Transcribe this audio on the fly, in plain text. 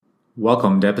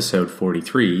Welcome to episode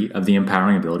 43 of the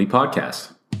Empowering Ability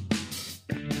Podcast.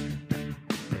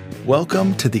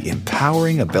 Welcome to the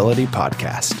Empowering Ability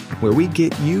Podcast, where we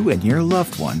get you and your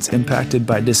loved ones impacted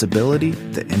by disability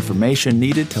the information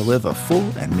needed to live a full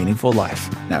and meaningful life.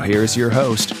 Now here's your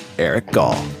host, Eric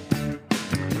Gall.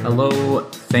 Hello,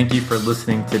 thank you for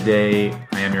listening today.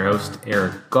 I am your host,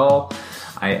 Eric Gall.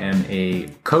 I am a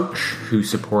coach who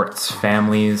supports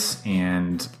families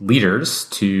and leaders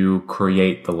to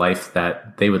create the life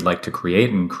that they would like to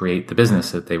create and create the business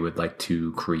that they would like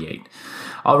to create.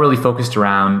 All really focused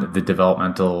around the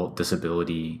developmental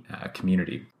disability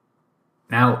community.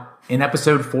 Now, in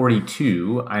episode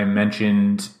 42, I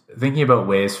mentioned thinking about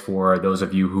ways for those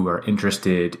of you who are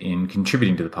interested in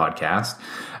contributing to the podcast,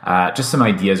 just some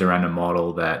ideas around a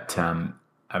model that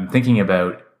I'm thinking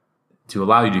about to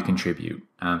allow you to contribute.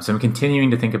 So I'm continuing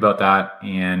to think about that,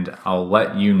 and I'll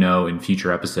let you know in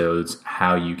future episodes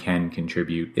how you can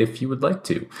contribute if you would like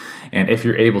to, and if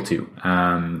you're able to.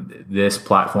 This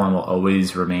platform will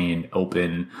always remain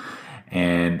open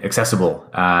and accessible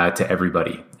to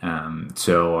everybody.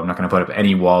 So I'm not going to put up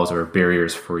any walls or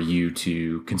barriers for you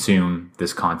to consume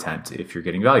this content if you're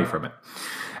getting value from it.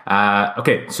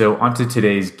 Okay, so on to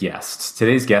today's guest.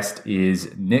 Today's guest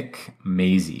is Nick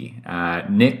Mazey.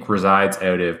 Nick resides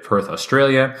out of Perth,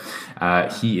 Australia.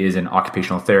 He is an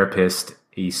occupational therapist,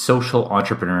 a social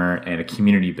entrepreneur, and a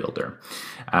community builder.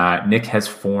 Nick has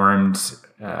formed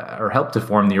or helped to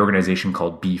form the organization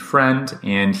called Befriend,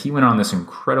 and he went on this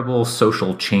incredible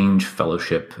social change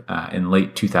fellowship in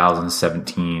late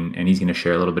 2017, and he's going to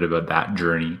share a little bit about that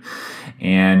journey.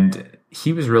 And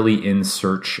he was really in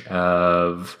search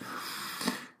of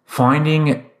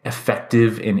finding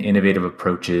effective and innovative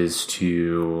approaches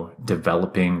to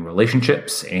developing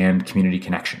relationships and community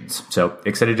connections. So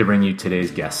excited to bring you today's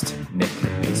guest, Nick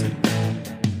Mazey.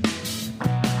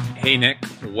 Hey, Nick.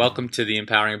 Welcome to the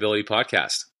Empowering Ability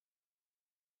Podcast.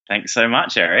 Thanks so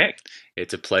much, Eric.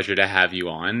 It's a pleasure to have you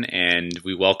on, and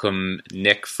we welcome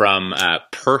Nick from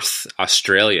Perth,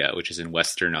 Australia, which is in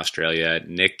Western Australia.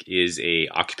 Nick is a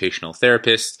occupational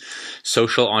therapist,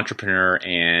 social entrepreneur,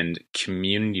 and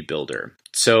community builder.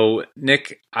 So,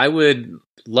 Nick, I would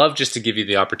love just to give you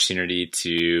the opportunity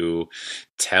to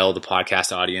tell the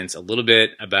podcast audience a little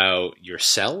bit about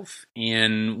yourself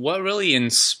and what really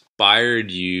inspired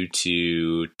you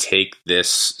to take this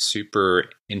super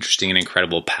interesting and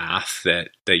incredible path that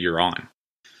you're on.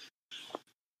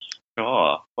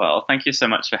 Sure. Well, thank you so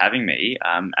much for having me.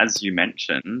 As you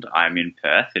mentioned, I'm in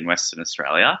Perth in Western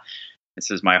Australia. This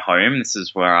is my home. This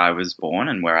is where I was born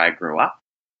and where I grew up.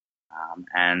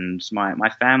 And my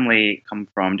family come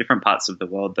from different parts of the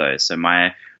world, though. So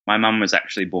my mum was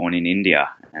actually born in India,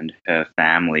 and her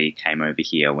family came over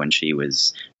here when she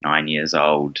was 9 years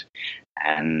old.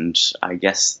 And I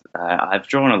guess I've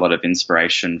drawn a lot of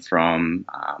inspiration from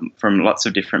lots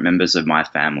of different members of my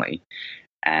family.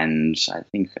 And I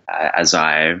think as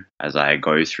I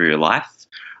go through life,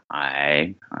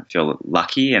 I feel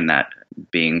lucky in that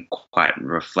being quite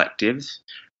reflective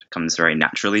comes very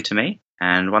naturally to me.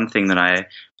 And one thing that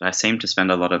I seem to spend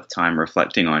a lot of time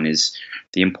reflecting on is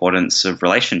the importance of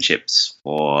relationships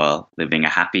for living a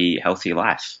happy, healthy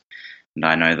life. And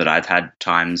I know that I've had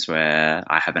times where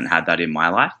I haven't had that in my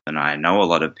life, and I know a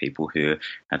lot of people who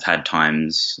have had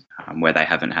times where they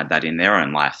haven't had that in their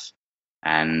own life.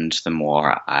 And the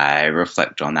more I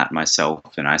reflect on that myself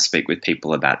and I speak with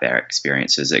people about their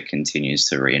experiences, it continues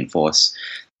to reinforce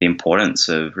the importance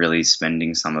of really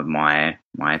spending some of my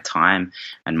time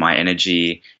and my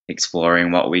energy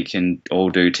exploring what we can all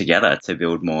do together to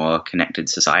build more connected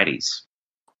societies.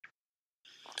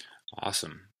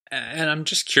 Awesome. And I'm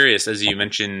just curious, as you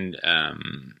mentioned,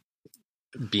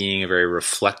 being a very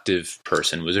reflective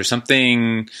person, was there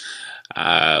something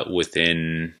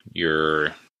within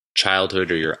your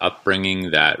childhood or your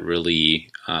upbringing that really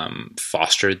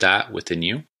fostered that within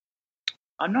you?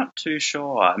 I'm not too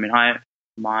sure. I mean,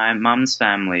 my mum's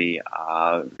family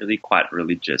are really quite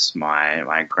religious.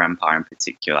 My grandpa in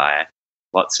particular, I have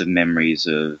lots of memories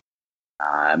of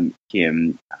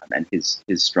him and his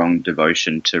strong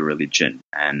devotion to religion.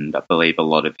 And I believe a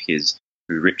lot of his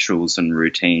rituals and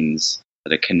routines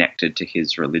that are connected to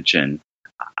his religion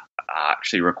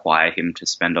actually require him to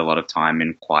spend a lot of time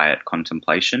in quiet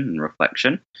contemplation and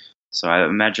reflection. So I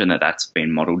imagine that that's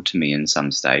been modeled to me in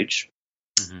some stage.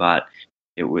 Mm-hmm. But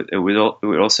it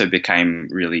also became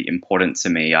really important to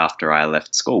me after I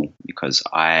left school, because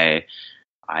I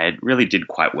really did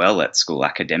quite well at school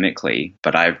academically,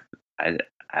 but I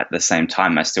at the same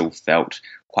time I still felt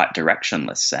quite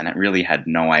directionless, and it really had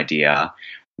no idea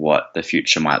what the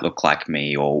future might look like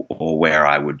me or where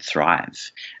I would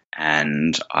thrive.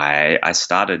 And I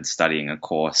started studying a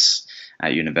course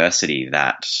at university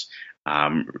that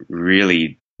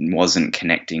really wasn't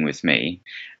connecting with me.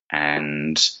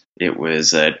 And it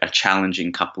was a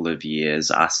challenging couple of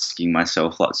years asking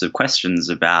myself lots of questions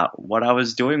about what I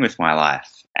was doing with my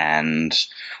life and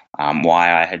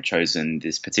why I had chosen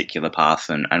this particular path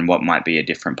and what might be a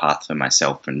different path for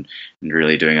myself, and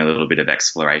really doing a little bit of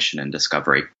exploration and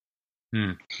discovery.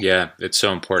 Yeah, it's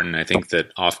so important. I think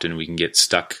that often we can get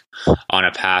stuck on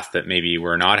a path that maybe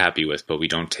we're not happy with, but we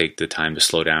don't take the time to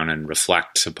slow down and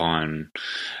reflect upon,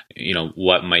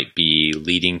 what might be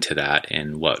leading to that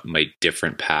and what might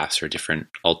different paths or different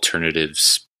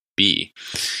alternatives be.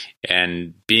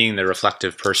 And being the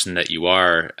reflective person that you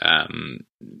are,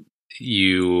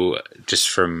 you just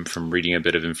from reading a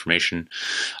bit of information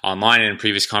online in a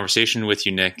previous conversation with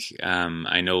you, Nick,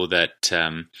 I know that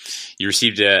you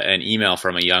received an email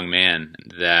from a young man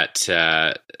that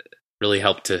really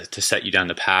helped to set you down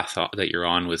the path that you're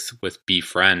on with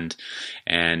Befriend.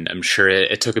 And I'm sure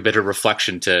it took a bit of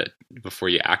reflection before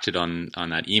you acted on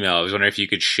that email. I was wondering if you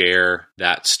could share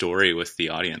that story with the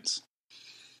audience.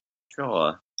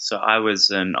 Sure. So I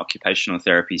was an occupational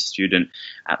therapy student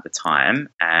at the time,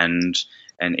 and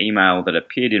an email that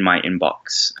appeared in my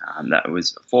inbox that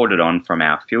was forwarded on from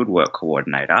our fieldwork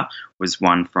coordinator was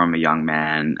one from a young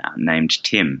man named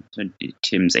Tim. So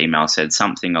Tim's email said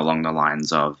something along the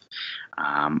lines of,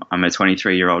 I'm a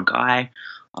 23-year-old guy.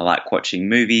 I like watching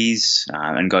movies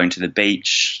and going to the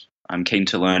beach. I'm keen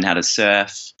to learn how to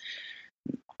surf.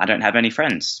 I don't have any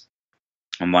friends.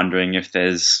 I'm wondering if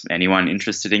there's anyone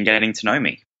interested in getting to know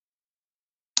me.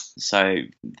 So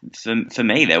for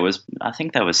me, I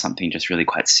think there was something just really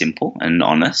quite simple and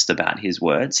honest about his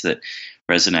words that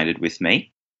resonated with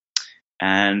me.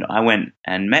 And I went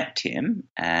and met Tim,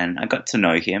 and I got to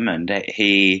know him, and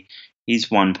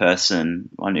he's one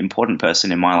important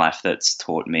person in my life that's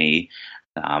taught me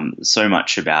so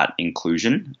much about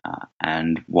inclusion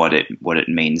and what it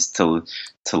means to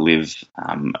live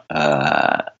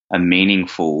a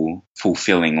meaningful,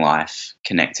 fulfilling life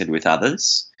connected with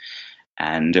others.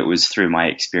 And it was through my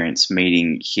experience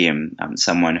meeting him,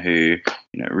 someone who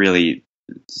really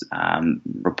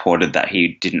reported that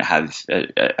he didn't have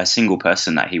a single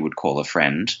person that he would call a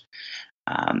friend.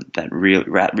 That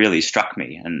really struck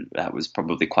me, and that was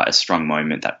probably quite a strong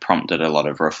moment that prompted a lot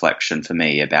of reflection for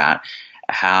me about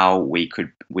how we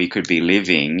could be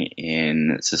living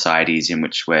in societies in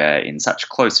which we're in such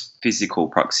close physical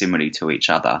proximity to each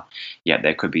other, yet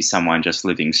there could be someone just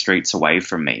living streets away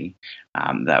from me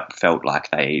that felt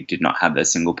like they did not have a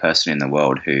single person in the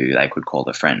world who they could call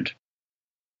a friend.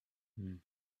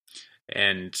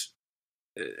 And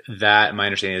that, my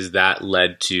understanding is that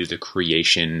led to the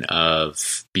creation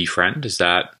of Befriend. Is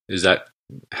that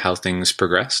how things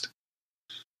progressed?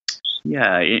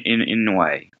 Yeah, in a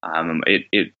way,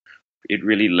 it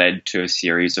really led to a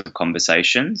series of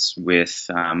conversations with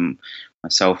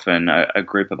myself and a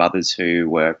group of others who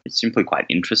were simply quite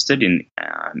interested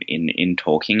in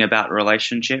talking about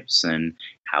relationships and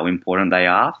how important they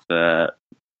are for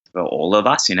all of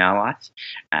us in our life.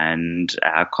 And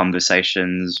our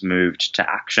conversations moved to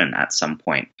action at some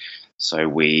point. So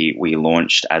we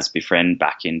launched as Befriend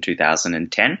back in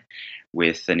 2010.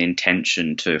 With an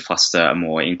intention to foster a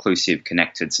more inclusive,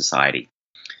 connected society.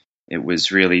 It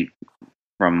was really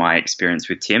from my experience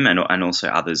with Tim and also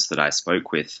others that I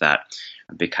spoke with that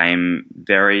I became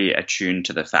very attuned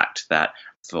to the fact that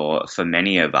for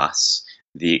many of us,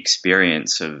 the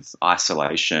experience of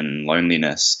isolation,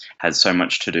 loneliness has so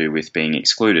much to do with being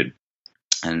excluded.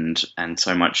 And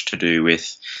so much to do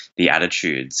with the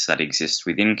attitudes that exist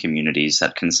within communities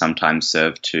that can sometimes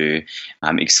serve to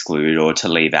exclude or to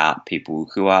leave out people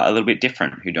who are a little bit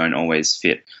different, who don't always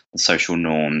fit the social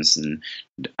norms and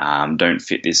don't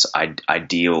fit this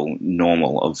ideal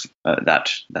normal of that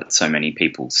so many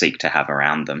people seek to have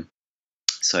around them.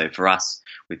 So for us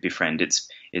with Befriend,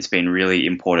 it's been really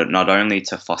important not only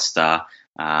to foster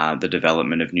the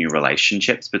development of new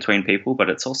relationships between people, but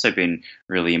it's also been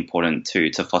really important to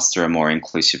foster a more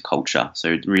inclusive culture.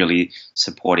 So really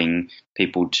supporting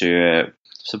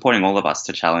all of us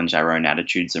to challenge our own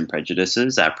attitudes and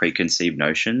prejudices, our preconceived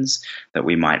notions that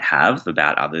we might have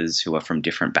about others who are from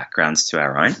different backgrounds to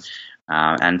our own,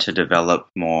 and to develop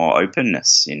more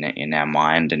openness in our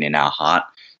mind and in our heart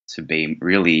to be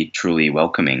really, truly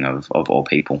welcoming of all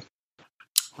people.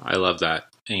 I love that.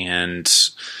 And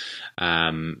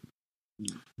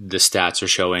the stats are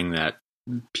showing that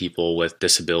people with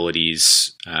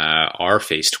disabilities are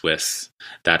faced with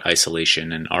that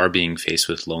isolation and are being faced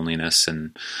with loneliness,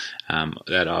 and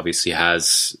that obviously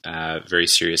has very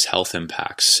serious health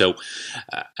impacts. So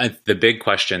the big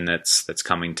question that's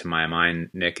coming to my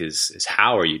mind, Nick, is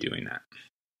how are you doing that?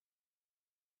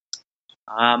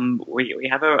 We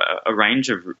have a range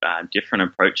of different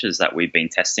approaches that we've been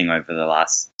testing over the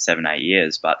last 7-8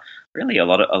 years, but really a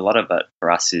lot of it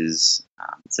for us is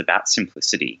it's about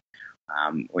simplicity.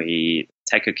 We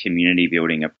take a community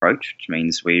building approach, which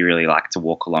means we really like to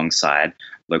walk alongside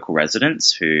local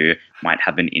residents who might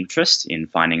have an interest in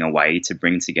finding a way to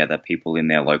bring together people in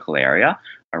their local area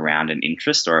around an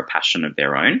interest or a passion of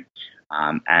their own.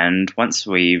 And once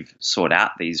we've sought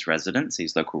out these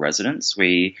local residents,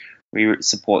 we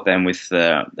support them with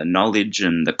the knowledge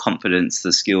and the confidence,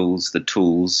 the skills, the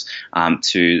tools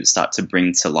to start to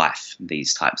bring to life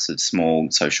these types of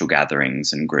small social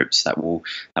gatherings and groups that will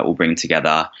bring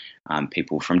together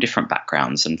people from different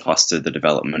backgrounds and foster the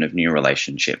development of new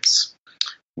relationships.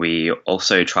 We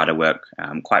also try to work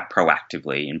quite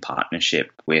proactively in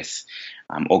partnership with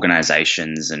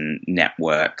organisations and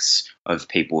networks of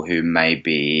people who may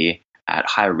be at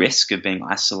high risk of being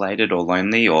isolated or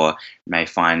lonely, or may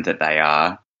find that they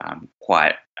are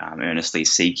quite earnestly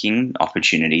seeking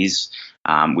opportunities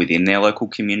within their local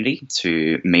community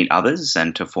to meet others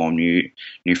and to form new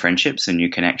friendships and new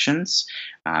connections,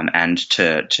 and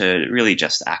to really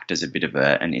just act as a bit of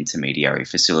an intermediary,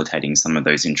 facilitating some of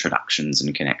those introductions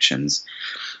and connections.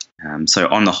 So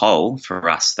on the whole, for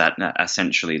us, that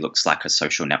essentially looks like a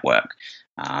social network.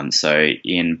 So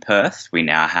in Perth, we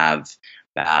now have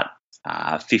about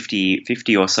 50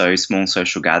 or so small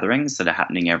social gatherings that are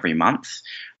happening every month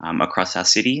across our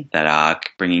city that are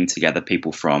bringing together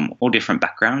people from all different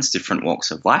backgrounds, different walks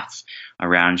of life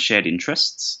around shared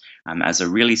interests, as a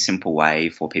really simple way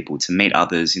for people to meet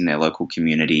others in their local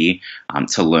community,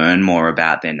 to learn more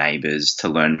about their neighbours, to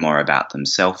learn more about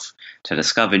themselves, to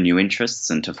discover new interests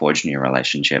and to forge new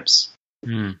relationships.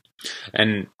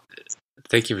 And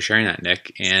thank you for sharing that,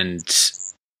 Nick. And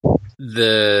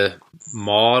the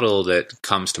model that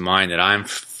comes to mind that I'm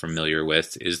familiar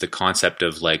with is the concept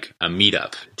of like a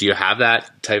meetup. Do you have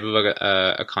that type of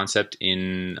a concept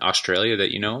in Australia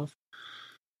that you know of?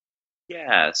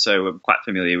 Yeah, so we're quite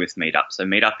familiar with Meetup. So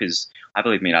I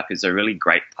believe Meetup is a really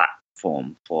great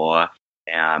platform for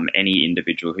any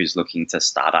individual who's looking to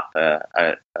start up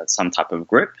some type of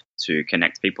group to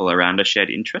connect people around a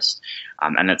shared interest.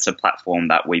 And it's a platform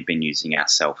that we've been using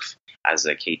ourselves as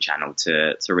a key channel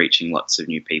to reaching lots of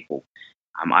new people.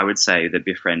 I would say the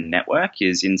Befriend network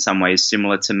is in some ways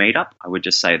similar to Meetup. I would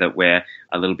just say that we're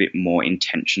a little bit more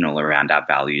intentional around our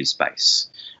values base.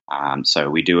 So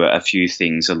we do a few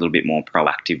things a little bit more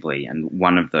proactively, and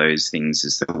one of those things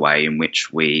is the way in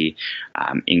which we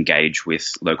engage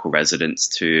with local residents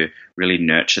to really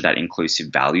nurture that inclusive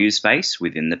values base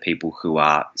within the people who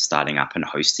are starting up and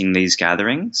hosting these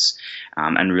gatherings,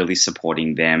 and really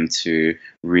supporting them to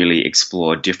really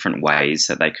explore different ways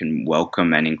that they can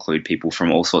welcome and include people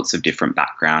from all sorts of different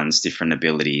backgrounds, different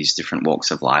abilities, different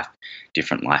walks of life,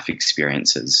 different life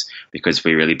experiences, because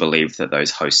we really believe that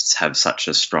those hosts have such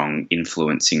a strong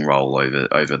influencing role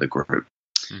over the group.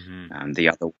 Mm-hmm. The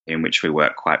other way in which we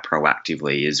work quite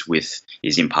proactively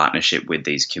is in partnership with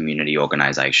these community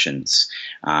organisations,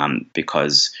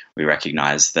 because we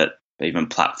recognise that even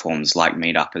platforms like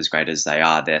Meetup, as great as they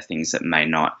are, they're things that may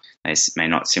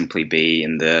not simply be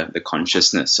in the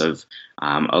consciousness of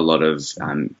a lot of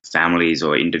families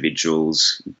or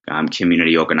individuals,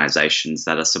 community organisations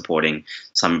that are supporting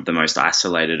some of the most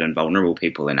isolated and vulnerable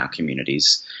people in our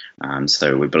communities.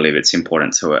 So we believe it's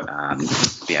important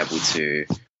to be able to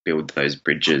build those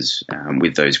bridges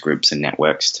with those groups and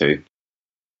networks too.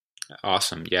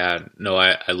 Awesome. Yeah, no,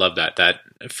 I love that. That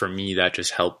for me, that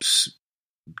just helps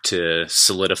to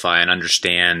solidify and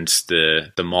understand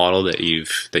the model that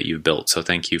you've built. So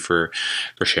thank you for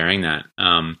sharing that.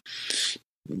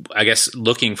 I guess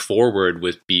looking forward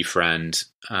with Befriend,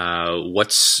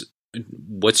 what's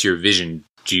your vision?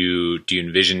 Do you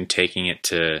envision taking it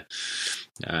to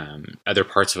other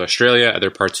parts of Australia,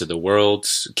 other parts of the world?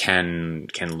 Can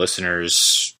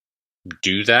listeners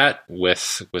do that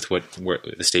with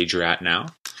the stage you're at now?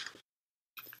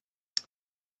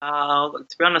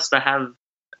 To be honest, I have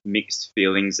mixed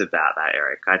feelings about that,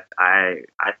 Eric.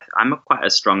 I'm quite a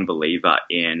strong believer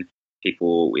in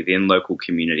people within local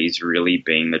communities really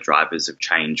being the drivers of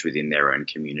change within their own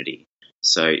community.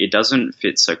 So it doesn't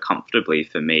fit so comfortably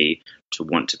for me to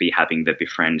want to be having the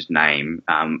Befriend name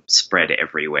spread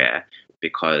everywhere,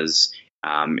 because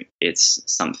It's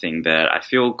something that I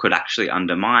feel could actually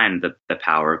undermine the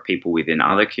power of people within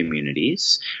other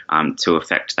communities to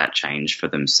affect that change for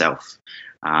themselves.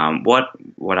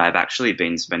 What I've actually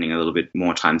been spending a little bit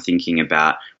more time thinking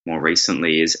about more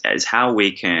recently is how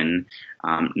we can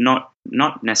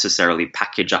not necessarily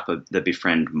package up the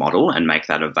Befriend model and make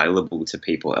that available to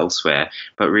people elsewhere,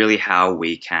 but really how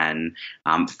we can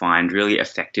find really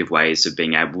effective ways of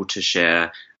being able to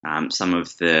share some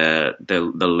of the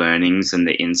learnings and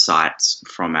the insights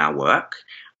from our work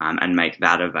and make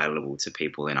that available to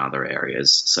people in other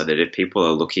areas, so that if people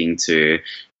are looking to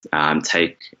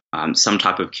take some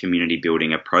type of community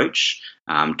building approach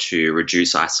to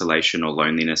reduce isolation or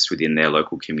loneliness within their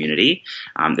local community,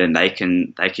 then they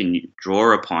can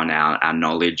draw upon our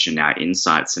knowledge and our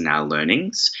insights and our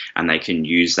learnings, and they can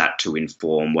use that to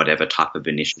inform whatever type of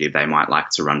initiative they might like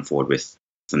to run forward with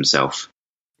themselves.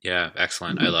 Yeah,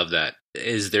 excellent. I love that.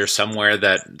 Is there somewhere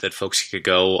that folks could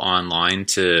go online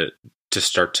to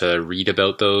start to read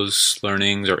about those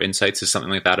learnings or insights? Is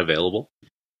something like that available?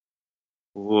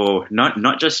 Oh,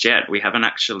 not just yet. We haven't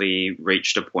actually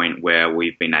reached a point where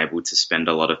we've been able to spend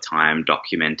a lot of time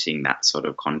documenting that sort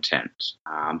of content.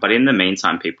 But in the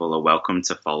meantime, people are welcome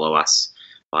to follow us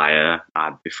via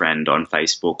Befriend on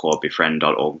Facebook or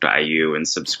befriend.org.au and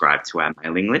subscribe to our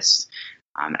mailing list.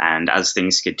 And as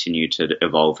things continue to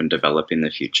evolve and develop in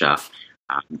the future,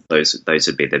 those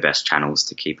would be the best channels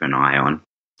to keep an eye on.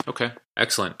 Okay,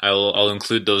 excellent. I'll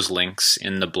include those links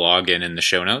in the blog and in the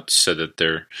show notes so that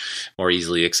they're more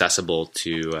easily accessible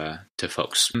to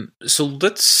folks. So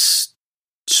let's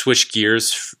switch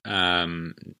gears,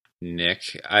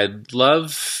 Nick. I'd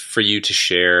love for you to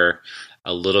share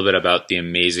a little bit about the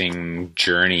amazing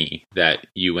journey that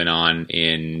you went on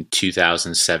in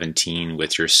 2017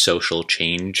 with your Social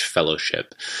Change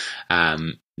Fellowship.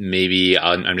 Maybe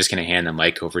I'm just going to hand the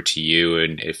mic over to you,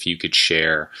 and if you could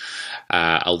share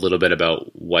a little bit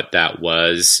about what that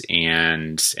was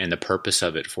and the purpose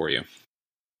of it for you.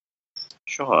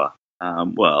 Sure.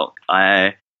 Well,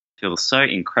 I feel so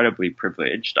incredibly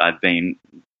privileged. I've been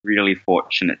really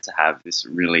fortunate to have this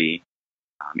really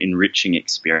enriching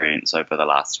experience over the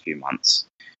last few months.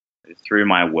 Through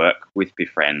my work with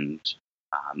Befriend,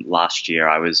 last year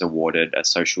I was awarded a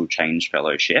Social Change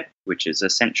Fellowship, which is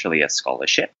essentially a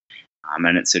scholarship,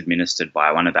 and it's administered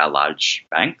by one of our large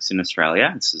banks in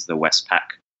Australia. This is the Westpac.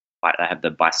 They have the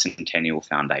Bicentennial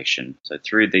Foundation. So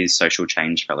through these Social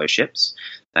Change Fellowships,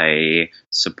 they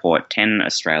support 10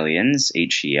 Australians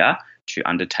each year to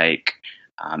undertake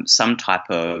some type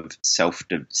of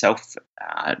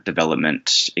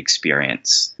self-development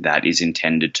experience that is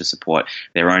intended to support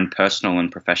their own personal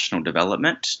and professional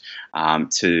development,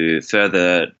 to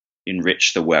further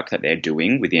enrich the work that they're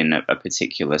doing within a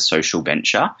particular social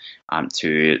venture,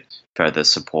 to further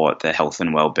support the health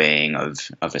and well-being of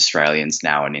Australians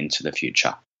now and into the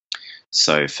future.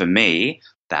 So for me,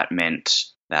 that meant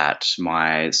that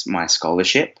my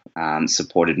scholarship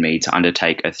supported me to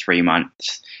undertake a 3-month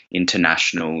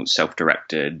international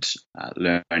self-directed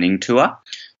learning tour.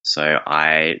 So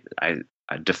I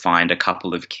defined a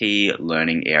couple of key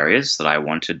learning areas that I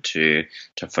wanted to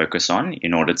focus on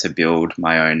in order to build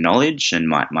my own knowledge and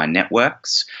my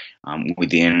networks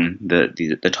within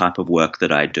the type of work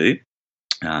that I do,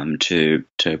 to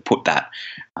put that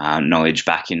knowledge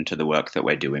back into the work that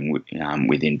we're doing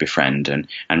within Befriend,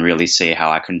 and really see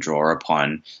how I can draw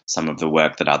upon some of the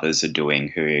work that others are doing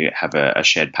who have a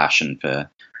shared passion for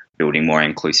building more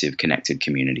inclusive, connected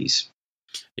communities.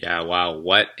 Yeah, wow,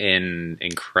 what an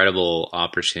incredible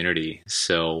opportunity.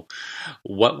 So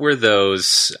what were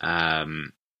those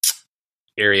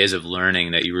areas of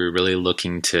learning that you were really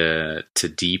looking to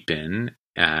deepen?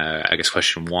 I guess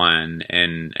question one,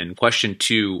 and question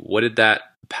two, what did that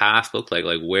path look like?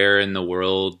 Like, where in the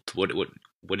world, what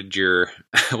did your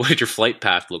flight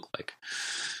path look like?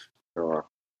 Sure.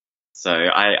 So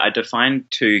I defined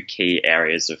 2 key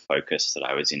areas of focus that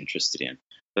I was interested in.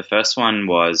 The first one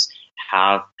was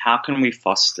how can we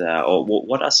foster, or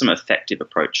what are some effective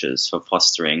approaches for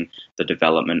fostering the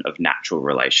development of natural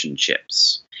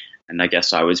relationships? And I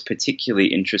guess I was particularly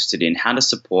interested in how to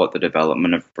support the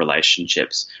development of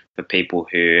relationships for people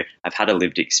who have had a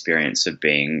lived experience of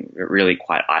being really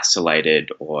quite isolated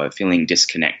or feeling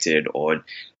disconnected or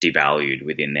devalued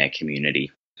within their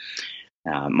community.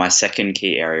 My second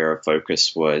key area of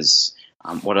focus was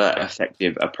what are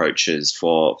effective approaches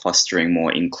for fostering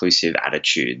more inclusive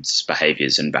attitudes,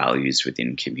 behaviours and values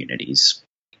within communities.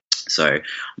 So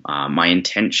my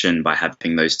intention by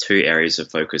having those two areas of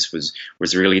focus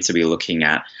was really to be looking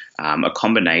at a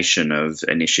combination of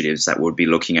initiatives that would be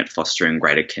looking at fostering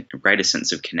greater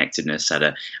sense of connectedness at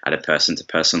a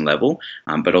person-to-person level,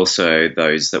 but also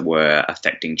those that were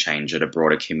affecting change at a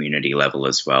broader community level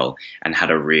as well, and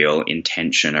had a real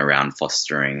intention around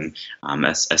fostering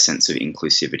a sense of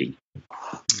inclusivity.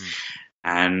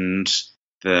 And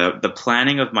the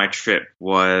planning of my trip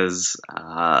was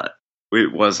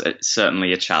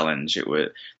certainly a challenge. It was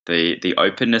the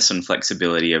openness and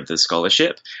flexibility of the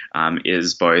scholarship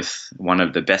is both one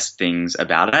of the best things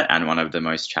about it and one of the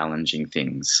most challenging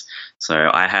things. So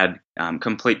I had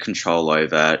complete control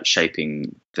over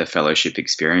shaping the fellowship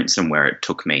experience and where it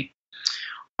took me.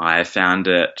 I found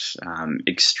it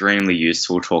extremely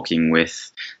useful talking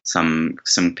with some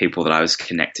people that I was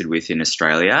connected with in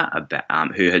Australia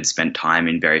about, who had spent time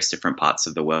in various different parts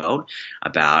of the world,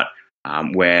 about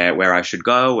where I should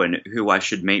go and who I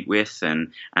should meet with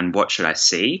and what should I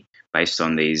see based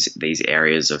on these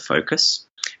areas of focus.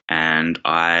 And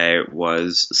I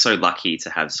was so lucky to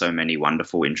have so many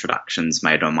wonderful introductions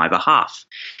made on my behalf.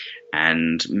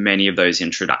 And many of those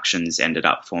introductions ended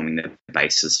up forming the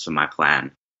basis for my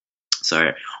plan.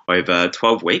 So over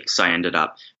 12 weeks, I ended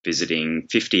up visiting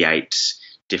 58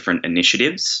 different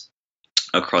initiatives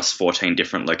across 14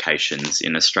 different locations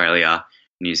in Australia,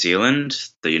 New Zealand,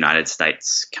 the United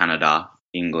States, Canada,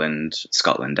 England,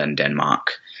 Scotland, and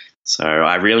Denmark. So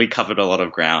I really covered a lot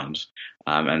of ground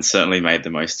and certainly made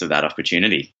the most of that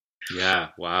opportunity. Yeah,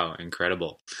 wow,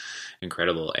 incredible.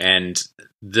 And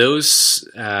those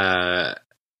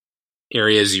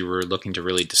areas you were looking to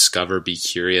really discover, be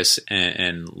curious,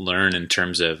 and learn in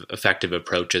terms of effective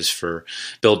approaches for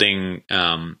building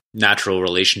natural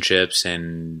relationships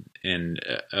and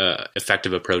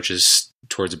effective approaches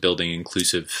towards building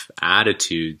inclusive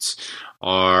attitudes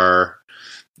are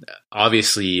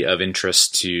obviously of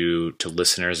interest to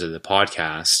listeners of the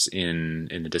podcast in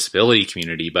the disability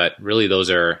community, but really those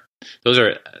are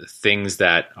things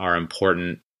that are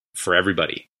important for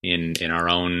everybody in our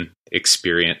own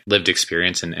lived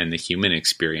experience and the human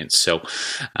experience. So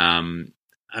I'm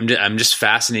just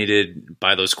fascinated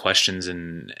by those questions,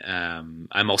 and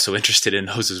I'm also interested in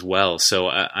those as well. So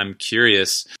I'm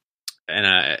curious,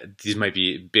 and these might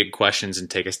be big questions and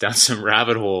take us down some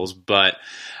rabbit holes, but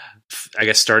I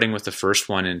guess starting with the first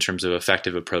one in terms of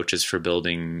effective approaches for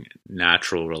building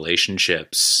natural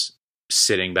relationships,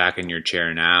 sitting back in your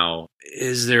chair now,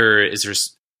 is there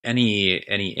any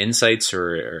insights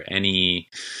or any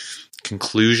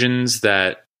conclusions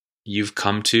that you've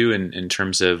come to in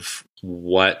terms of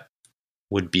what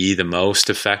would be the most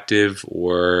effective,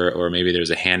 or maybe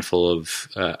there's a handful of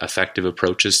effective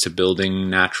approaches to building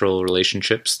natural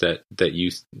relationships that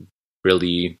you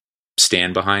really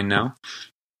stand behind now?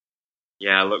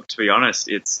 Yeah, look, to be honest,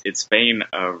 it's been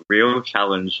a real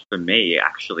challenge for me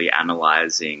actually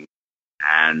analysing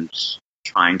and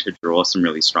trying to draw some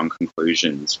really strong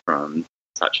conclusions from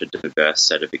such a diverse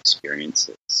set of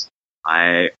experiences.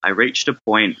 I reached a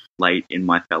point late in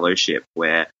my fellowship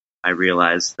where I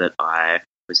realised that I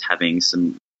was having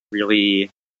some really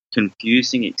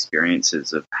confusing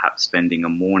experiences of perhaps spending a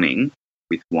morning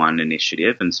with one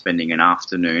initiative and spending an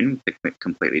afternoon with a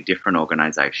completely different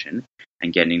organisation,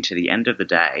 and getting to the end of the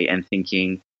day and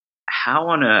thinking, how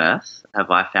on earth have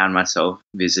I found myself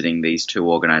visiting these two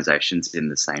organisations in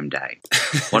the same day?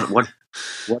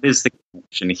 What is the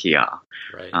connection here?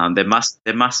 Right. There must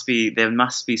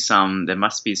be some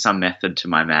method to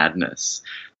my madness.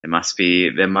 There must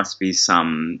be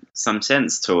some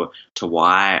sense to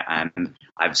why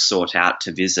I've sought out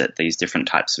to visit these different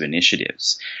types of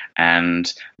initiatives.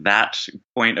 And that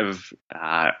point of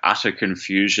utter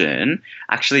confusion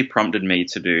actually prompted me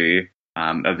to do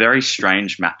a very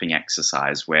strange mapping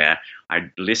exercise where I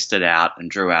listed out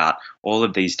and drew out all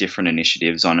of these different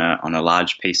initiatives on a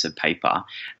large piece of paper,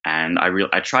 and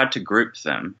I tried to group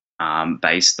them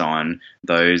based on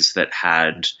those that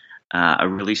had a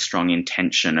really strong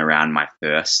intention around my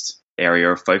first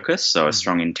area of focus, so a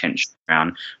strong intention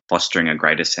around fostering a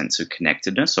greater sense of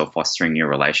connectedness or fostering new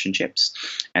relationships.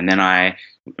 And then I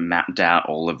mapped out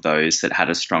all of those that had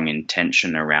a strong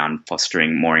intention around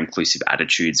fostering more inclusive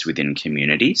attitudes within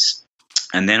communities.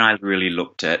 And then I really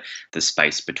looked at the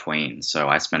space between. So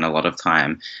I spent a lot of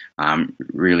time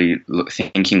really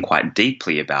thinking quite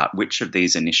deeply about which of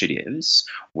these initiatives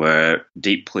were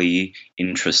deeply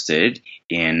interested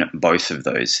in both of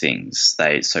those things.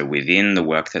 So within the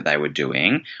work that they were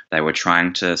doing, they were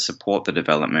trying to support the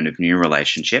development of new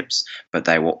relationships, but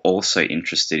they were also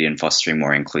interested in fostering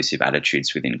more inclusive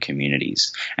attitudes within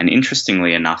communities. And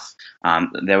interestingly enough,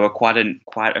 there were quite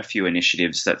a few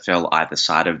initiatives that fell either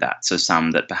side of that. So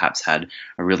some that perhaps had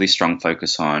a really strong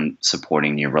focus on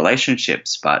supporting new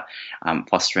relationships, but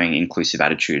fostering inclusive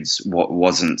attitudes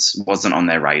wasn't on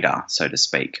their radar, so to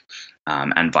speak,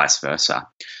 and vice versa.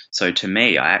 So to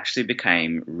me, I actually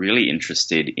became really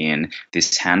interested in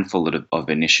this handful of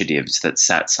initiatives that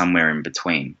sat somewhere in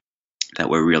between, that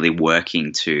were really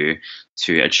working to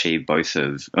achieve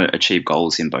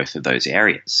goals in both of those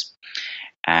areas.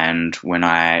 And when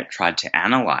I tried to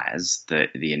analyze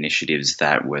the initiatives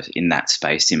that were in that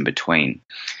space in between,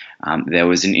 there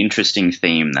was an interesting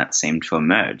theme that seemed to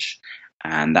emerge,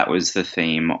 and that was the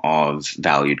theme of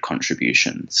valued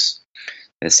contributions.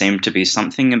 There seemed to be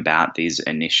something about these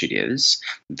initiatives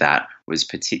that was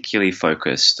particularly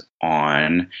focused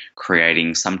on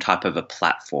creating some type of a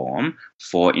platform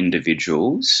for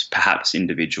individuals, perhaps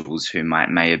individuals who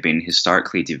may have been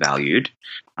historically devalued,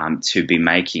 to be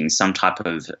making some type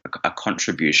of a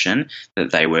contribution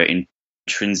that they were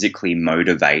intrinsically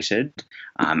motivated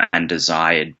and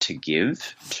desired to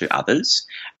give to others,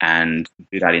 and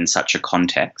do that in such a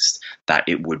context that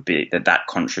it would be that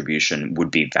contribution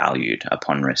would be valued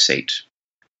upon receipt.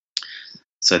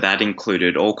 So that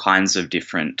included all kinds of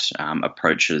different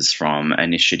approaches, from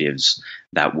initiatives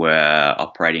that were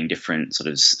operating different sort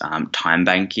of time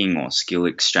banking or skill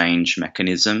exchange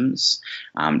mechanisms,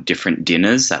 different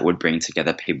dinners that would bring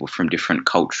together people from different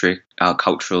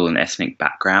cultural and ethnic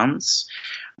backgrounds,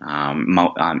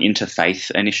 interfaith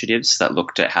initiatives that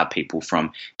looked at how people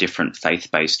from different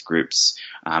faith-based groups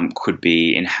could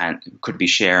be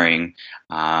sharing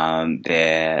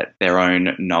their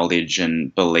own knowledge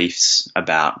and beliefs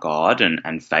about God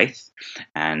and faith,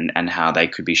 and how they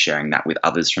could be sharing that with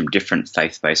others from different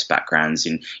faith-based backgrounds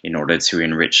in order to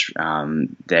enrich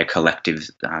their collective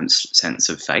sense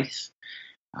of faith.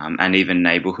 And even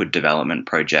neighbourhood development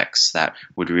projects that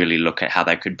would really look at how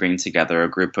they could bring together a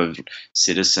group of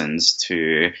citizens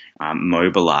to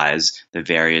mobilise the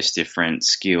various different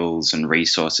skills and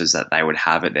resources that they would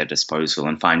have at their disposal,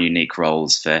 and find unique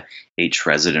roles for each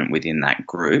resident within that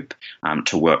group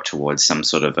to work towards some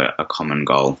sort of a common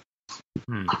goal.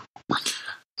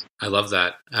 I love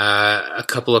that. A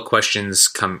couple of questions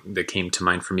that came to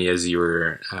mind for me as you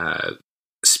were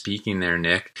speaking there,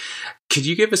 Nick. Could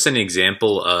you give us an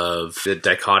example of the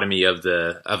dichotomy of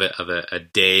a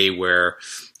day where,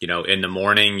 in the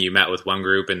morning you met with one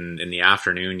group and in the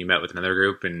afternoon you met with another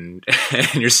group, and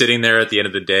you're sitting there at the end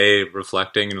of the day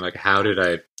reflecting and like, how did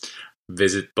I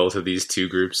visit both of these two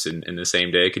groups in the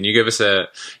same day? Can you give us an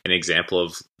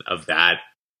example of that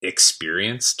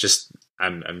experience?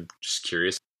 I'm just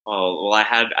curious. Well,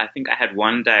 I think I had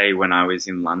one day when I was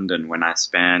in London when I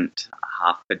spent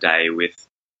half a day with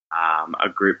a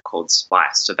group called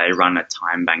Spice. So they run a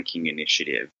time banking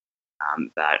initiative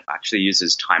that actually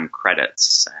uses time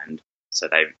credits, and so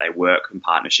they work in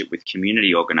partnership with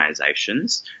community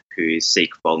organisations who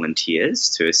seek volunteers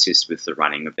to assist with the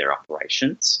running of their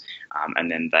operations,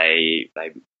 and then they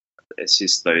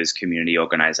assist those community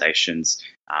organisations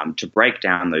to break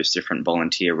down those different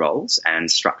volunteer roles and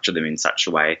structure them in such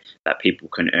a way that people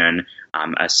can earn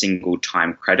a single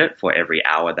time credit for every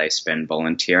hour they spend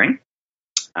volunteering.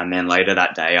 And then later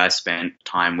that day, I spent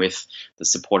time with the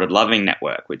Supported Loving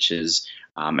Network, which is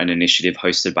an initiative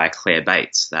hosted by Claire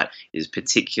Bates that is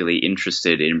particularly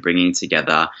interested in bringing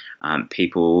together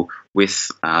people with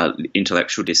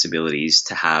intellectual disabilities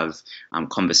to have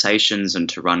conversations and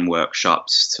to run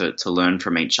workshops to learn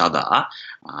from each other,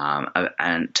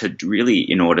 and to really,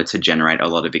 in order to generate a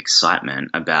lot of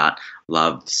excitement about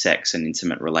love, sex, and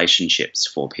intimate relationships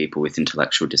for people with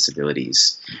intellectual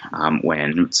disabilities.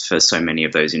 When for so many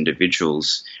of those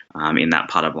individuals in that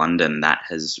part of London, that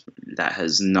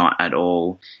has not at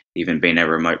all even been a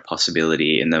remote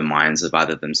possibility in the minds of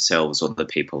either themselves or the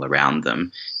people around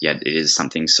them. Yet it is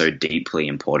something so deeply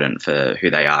important for who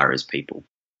they are as people.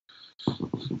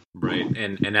 Right.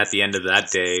 And at the end of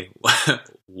that day,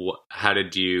 how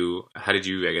did you,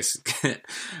 I guess,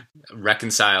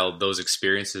 reconcile those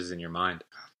experiences in your mind?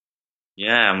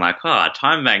 Yeah, I'm like,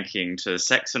 time banking to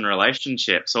sex and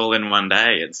relationships all in one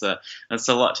day. It's a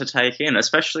lot to take in,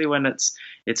 especially when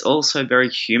it's also very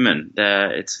human.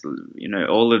 It's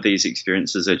all of these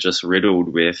experiences are just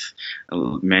riddled with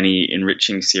many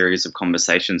enriching series of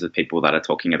conversations with people that are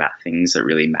talking about things that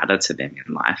really matter to them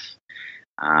in life.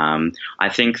 I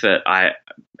think that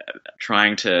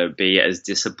trying to be as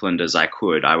disciplined as I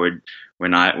could,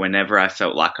 whenever I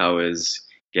felt like I was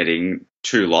getting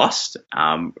too lost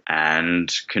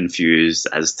and confused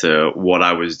as to what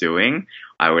I was doing,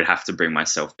 I would have to bring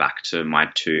myself back to my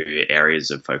two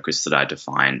areas of focus that I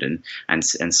defined, and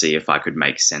see if I could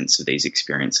make sense of these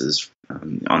experiences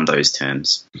on those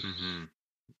terms. Mm-hmm.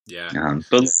 Yeah.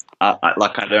 But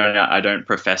I don't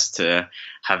profess to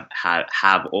have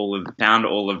found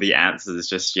all of the answers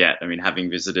just yet. I mean, having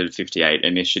visited 58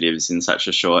 initiatives in such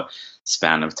a short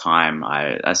span of time,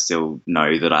 I still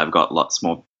know that I've got lots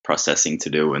more processing to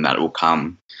do, and that will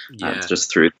come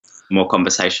just through more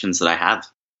conversations that I have.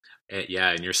 Yeah,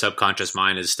 and your subconscious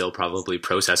mind is still probably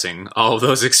processing all of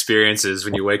those experiences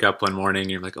when you wake up one morning and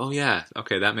you're like, oh yeah,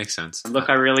 okay, that makes sense. Look,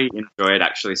 I really enjoyed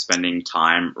actually spending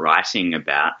time writing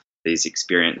about these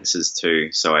experiences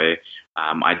too. So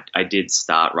I did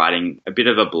start writing a bit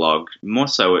of a blog, more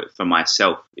so for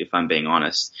myself, if I'm being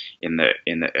honest, in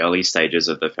the early stages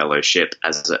of the fellowship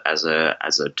as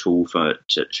a tool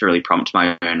to really prompt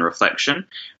my own reflection.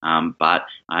 But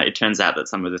it turns out that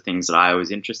some of the things that I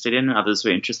was interested in, others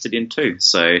were interested in too.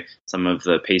 So some of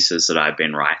the pieces that I've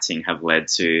been writing have led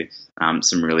to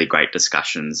some really great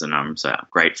discussions, and I'm so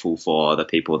grateful for the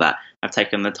people that have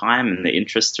taken the time and the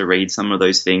interest to read some of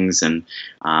those things and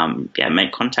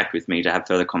make contact with me to have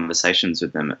further conversations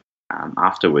with them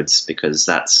afterwards, because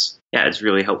it's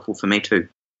really helpful for me too.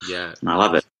 Yeah, and I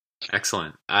love it.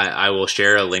 Excellent. I will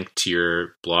share a link to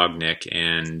your blog, Nick,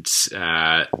 and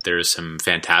there's some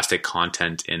fantastic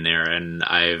content in there, and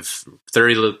I've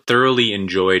thoroughly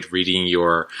enjoyed reading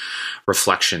your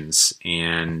reflections,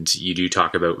 and you do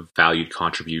talk about valued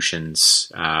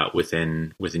contributions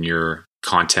within your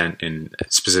content, and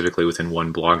specifically within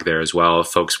one blog there as well. If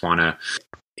folks want to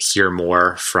hear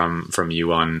more from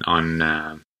you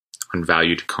on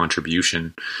valued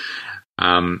contribution.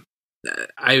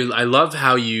 I love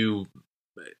how you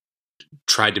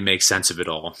tried to make sense of it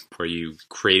all, where you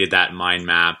created that mind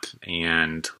map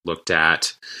and looked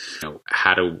at,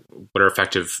 what are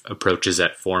effective approaches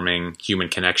at forming human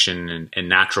connection and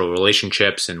natural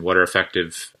relationships, and what are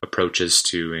effective approaches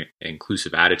to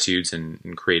inclusive attitudes and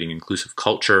creating inclusive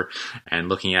culture, and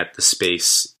looking at the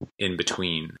space in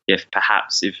between. If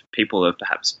people have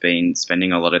perhaps been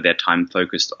spending a lot of their time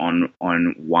focused on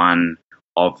one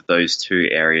of those two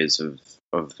areas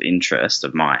of interest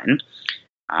of mine,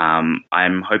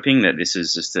 I'm hoping that this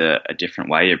is just a different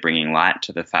way of bringing light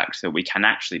to the fact that we can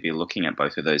actually be looking at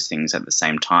both of those things at the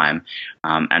same time,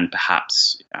 and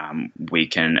perhaps we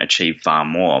can achieve far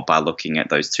more by looking at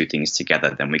those two things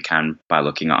together than we can by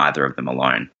looking at either of them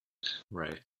alone.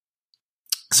 Right.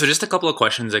 So just a couple of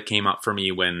questions that came up for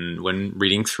me when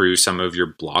reading through some of your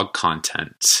blog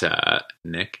content,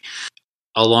 Nick.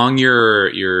 Along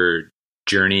your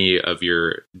journey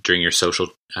during your social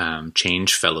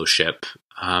change fellowship,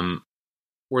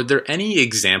 were there any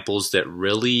examples that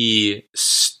really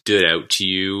stood out to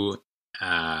you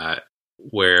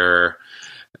where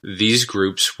these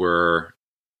groups were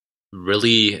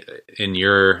really, in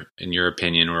your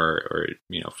opinion, or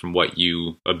from what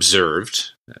you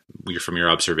observed, from your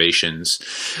observations,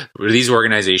 were these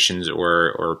organizations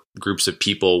or groups of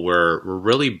people were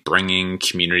really bringing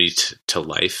community to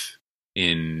life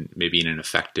in an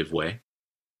effective way?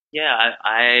 Yeah,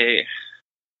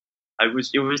 it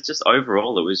was just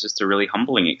overall, it was just a really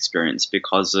humbling experience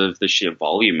because of the sheer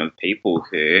volume of people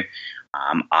who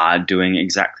are doing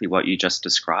exactly what you just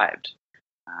described.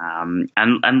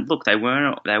 And look, they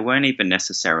weren't even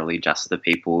necessarily just the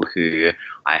people who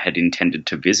I had intended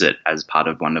to visit as part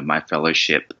of one of my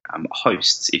fellowship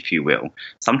hosts, if you will.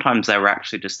 Sometimes they were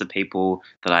actually just the people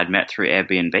that I'd met through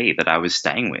Airbnb that I was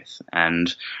staying with.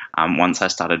 And once I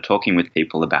started talking with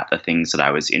people about the things that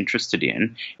I was interested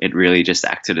in, it really just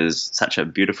acted as such a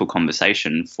beautiful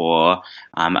conversation for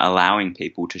allowing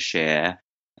people to share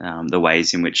the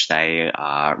ways in which they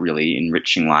are really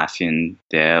enriching life in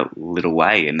their little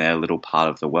way, in their little part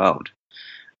of the world.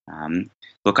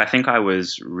 Look, I think I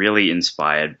was really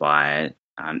inspired by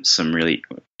some really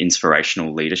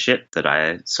inspirational leadership that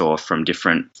I saw from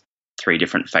three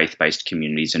different faith-based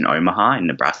communities in Omaha, in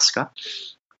Nebraska.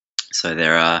 So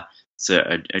there are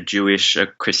a Jewish, a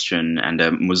Christian, and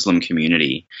a Muslim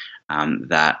community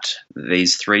that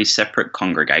these three separate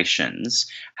congregations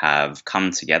have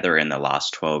come together in the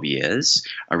last 12 years,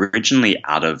 originally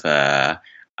out of a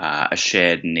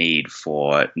shared need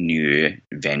for new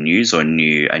venues or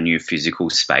a new physical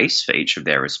space for each of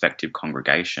their respective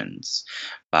congregations.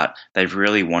 But they've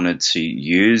really wanted to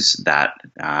use that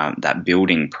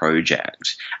building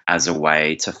project as a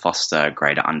way to foster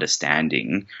greater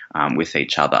understanding with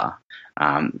each other.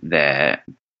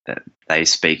 They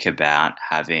speak about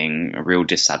having a real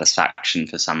dissatisfaction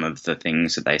for some of the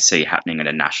things that they see happening at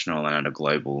a national and at a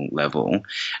global level,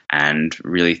 and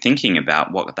really thinking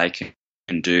about what they can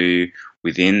do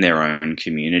within their own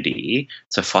community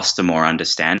to foster more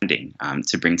understanding,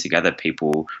 to bring together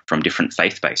people from different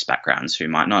faith-based backgrounds who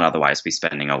might not otherwise be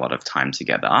spending a lot of time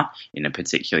together in a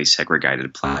particularly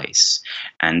segregated place,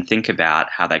 and think about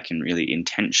how they can really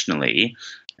intentionally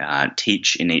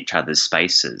teach in each other's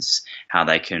spaces, how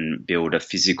they can build a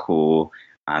physical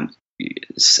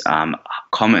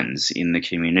commons in the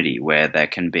community where there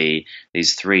can be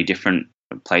these three different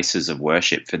places of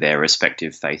worship for their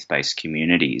respective faith-based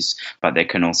communities, but there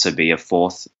can also be a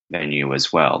fourth venue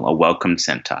as well, a welcome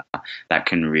centre that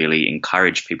can really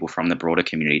encourage people from the broader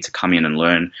community to come in and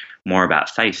learn more about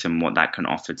faith and what that can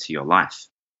offer to your life,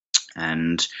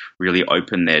 and really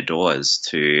open their doors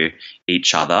to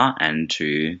each other and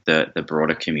to the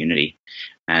broader community.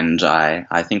 And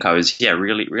I think I was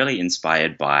really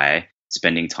inspired by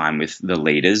spending time with the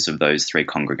leaders of those three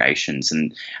congregations,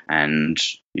 and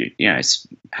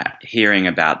hearing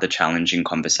about the challenging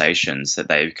conversations that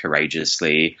they've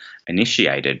courageously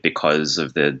initiated because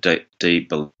of the deep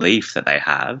belief that they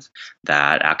have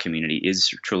that our community is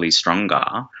truly stronger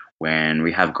when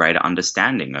we have greater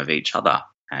understanding of each other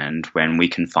and when we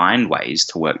can find ways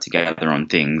to work together on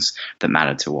things that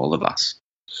matter to all of us.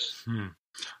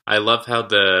 I love how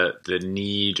the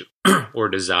need or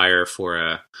desire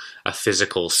for a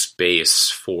physical space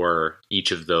for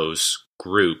each of those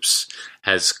groups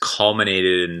has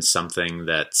culminated in something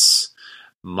that's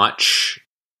much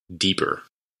deeper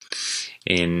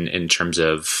in terms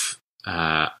of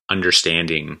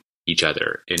understanding each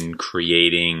other, in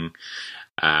creating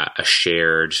a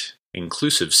shared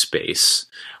inclusive space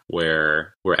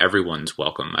where everyone's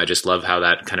welcome. I just love how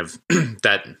that kind of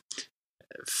that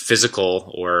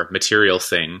physical or material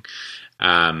thing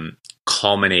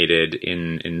culminated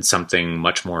in something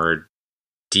much more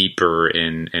deeper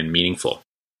and meaningful.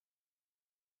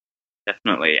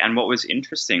 Definitely. And what was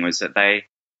interesting was that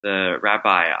the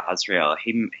Rabbi Azriel,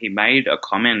 he made a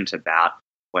comment about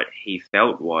what he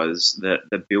felt was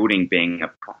the building being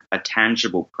a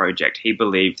tangible project. He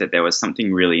believed that there was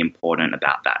something really important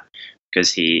about that,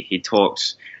 because he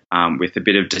talked with a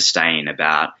bit of disdain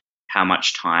about how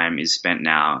much time is spent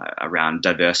now around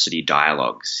diversity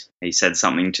dialogues. He said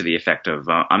something to the effect of,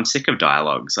 I'm sick of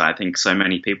dialogues. I think so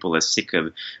many people are sick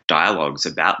of dialogues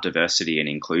about diversity and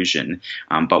inclusion.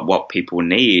 But what people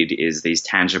need is these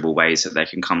tangible ways that they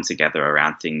can come together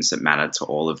around things that matter to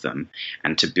all of them,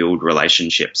 and to build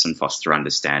relationships and foster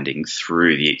understanding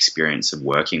through the experience of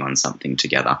working on something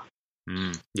together.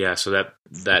 Yeah, so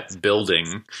that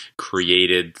building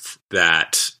created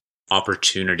that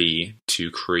opportunity to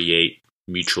create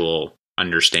mutual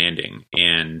understanding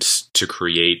and to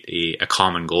create a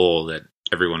common goal that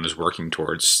everyone is working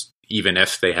towards, even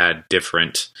if they had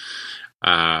different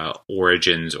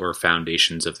origins or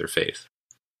foundations of their faith.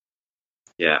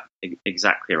 Yeah,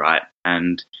 exactly right.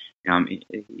 And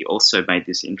he also made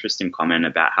this interesting comment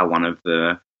about how one of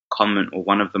the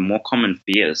more common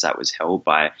fears that was held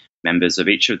by members of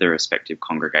each of the respective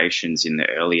congregations in the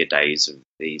earlier days of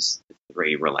these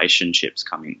three relationships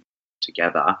coming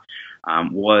together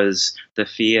was the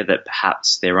fear that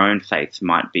perhaps their own faith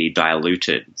might be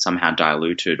somehow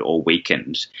diluted or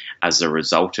weakened as a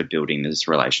result of building these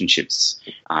relationships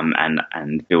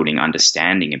and building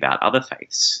understanding about other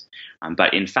faiths.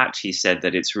 But in fact, he said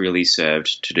that it's really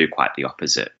served to do quite the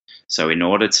opposite. So in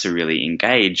order to really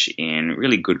engage in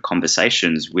really good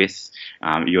conversations with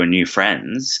your new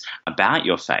friends about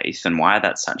your faith and why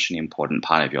that's such an important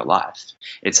part of your life,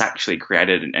 it's actually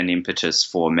created an impetus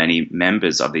for many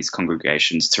members of these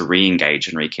congregations to re-engage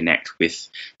and reconnect with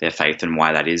their faith and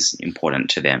why that is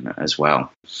important to them as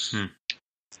well.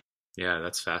 Yeah,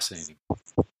 that's fascinating.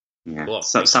 Yeah. Cool.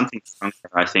 So, something stronger,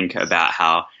 I think, about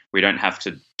how we don't have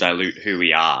to dilute who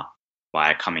we are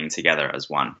by coming together as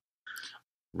one.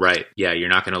 Right. Yeah, you're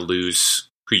not going to lose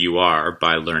who you are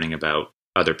by learning about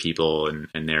other people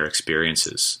and their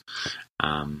experiences.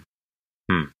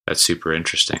 That's super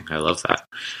interesting. I love that.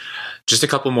 Just a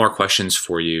couple more questions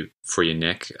for you,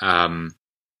 Nick.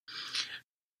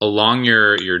 Along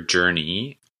your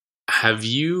journey, have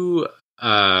you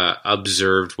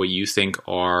observed what you think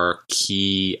are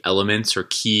key elements or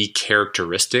key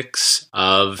characteristics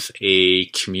of a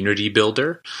community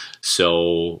builder?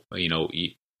 So,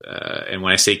 and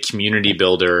when I say community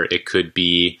builder, it could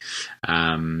be,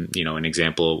 an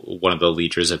example, one of the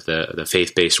leaders of the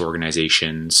faith-based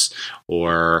organizations,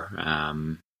 or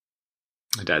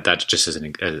that's just as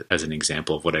an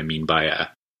example of what I mean by a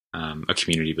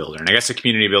community builder. And I guess a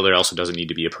community builder also doesn't need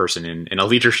to be a person in a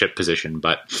leadership position,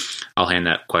 but I'll hand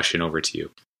that question over to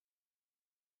you.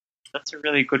 That's a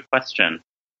really good question.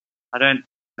 I don't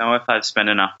know if I've spent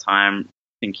enough time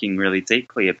thinking really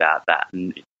deeply about that.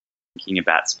 And thinking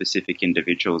about specific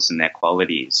individuals and their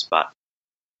qualities, but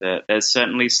there's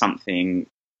certainly something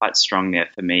quite strong there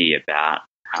for me about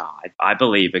how I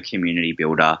believe a community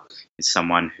builder is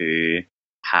someone who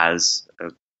has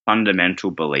a fundamental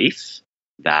belief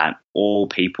that all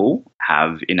people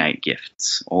have innate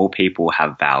gifts, all people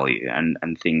have value and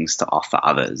things to offer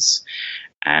others.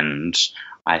 And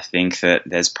I think that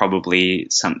there's probably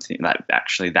something that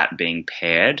actually that being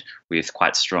paired with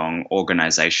quite strong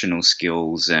organizational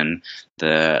skills and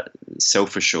the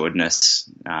self-assuredness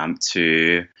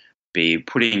to be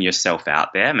putting yourself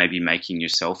out there, maybe making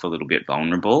yourself a little bit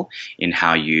vulnerable in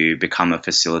how you become a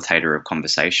facilitator of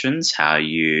conversations, how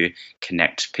you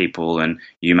connect people and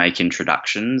you make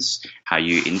introductions, how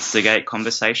you instigate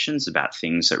conversations about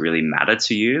things that really matter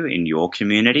to you in your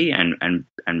community and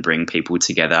bring people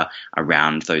together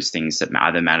around those things that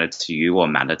either matter to you or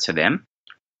matter to them.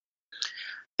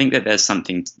 I think that there's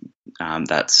something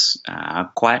that's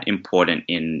quite important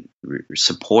in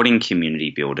supporting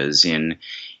community builders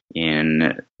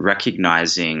in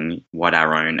recognizing what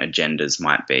our own agendas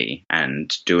might be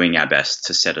and doing our best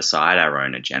to set aside our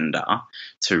own agenda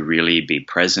to really be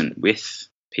present with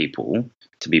people,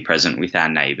 to be present with our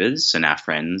neighbors and our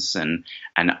friends and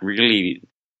really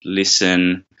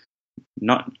listen,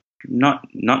 not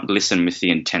listen with the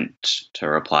intent to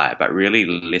reply, but really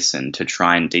listen to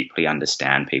try and deeply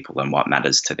understand people and what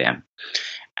matters to them.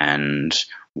 And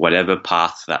whatever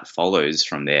path that follows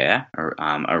from there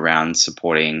around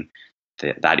supporting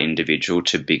that individual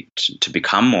to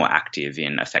become more active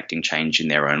in affecting change in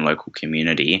their own local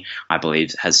community, I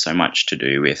believe has so much to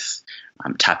do with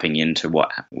tapping into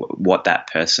what that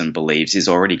person believes is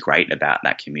already great about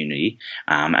that community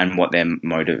and what they're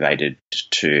motivated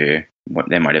to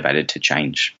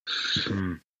change.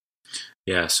 Mm-hmm.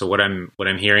 Yeah. So what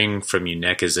I'm hearing from you,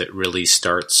 Nick, is it really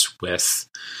starts with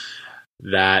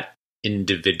that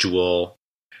individual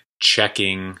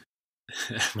checking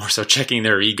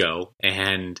their ego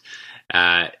and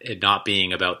it not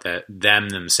being about them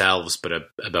themselves, but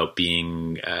about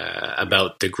being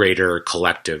about the greater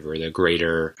collective or the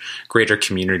greater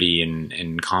community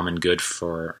and common good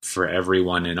for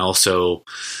everyone, and also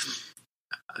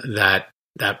that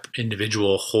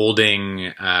individual holding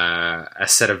a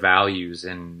set of values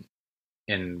and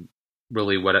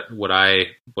really what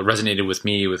resonated with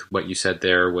me with what you said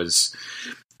there was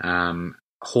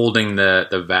holding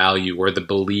the value or the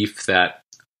belief that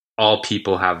all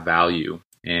people have value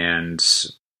and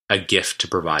a gift to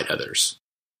provide others.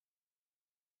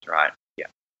 Right. Yeah.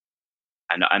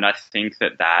 And I think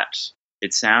that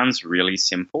it sounds really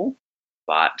simple,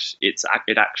 but it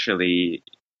actually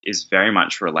is very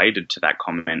much related to that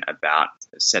comment about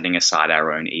setting aside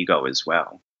our own ego as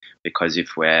well. Because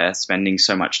if we're spending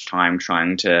so much time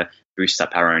trying to boost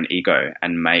up our own ego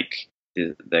and make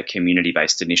the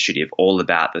community-based initiative all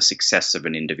about the success of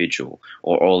an individual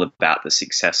or all about the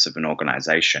success of an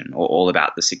organization or all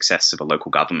about the success of a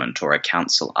local government or a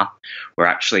councillor, we're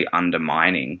actually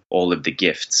undermining all of the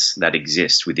gifts that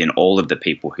exist within all of the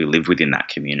people who live within that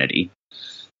community.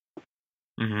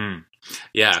 Mm-hmm.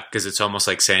 Yeah, because it's almost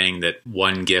like saying that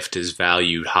one gift is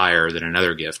valued higher than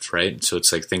another gift, right? So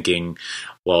it's like thinking,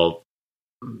 well,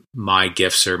 my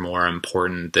gifts are more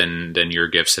important than your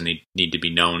gifts and they need to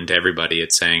be known to everybody.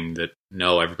 It's saying that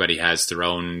no, everybody has their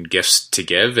own gifts to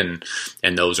give and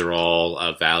those are all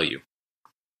of value.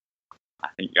 I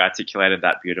think you articulated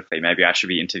that beautifully. Maybe I should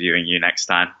be interviewing you next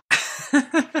time.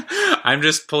 I'm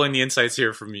just pulling the insights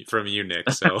here from you, Nick.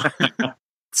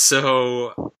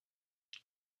 So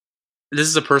this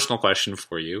is a personal question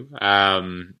for you.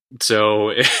 So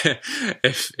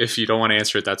if you don't want to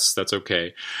answer it, that's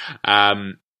okay.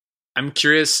 I'm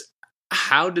curious,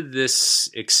 how did this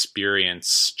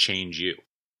experience change you?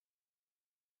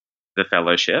 The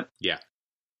fellowship? Yeah.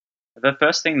 The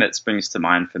first thing that springs to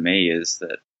mind for me is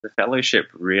that the fellowship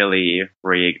really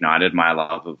reignited my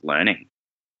love of learning.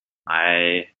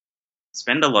 I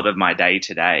spend a lot of my day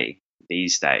to day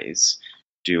these days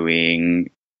doing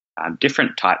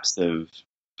different types of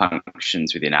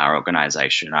functions within our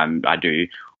organization. I do,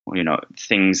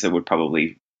 things that would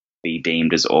probably be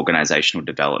deemed as organizational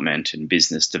development and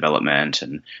business development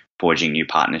and forging new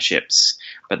partnerships.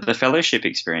 But the fellowship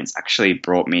experience actually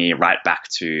brought me right back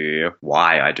to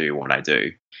why I do what I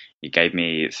do. It gave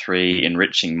me 3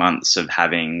 enriching months of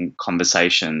having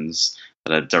conversations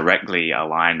that are directly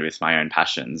aligned with my own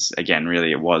passions. Again,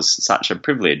 really, it was such a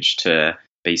privilege to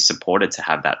be supported to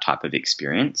have that type of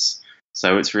experience.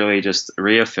 So it's really just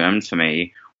reaffirmed for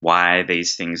me why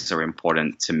these things are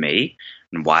important to me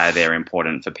and why they're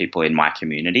important for people in my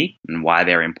community and why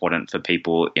they're important for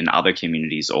people in other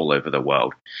communities all over the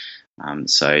world.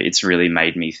 So it's really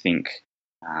made me think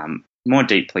more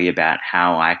deeply about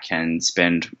how I can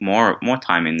spend more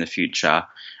time in the future,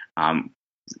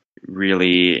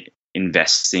 really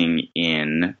investing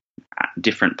in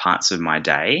different parts of my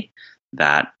day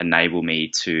that enable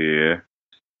me to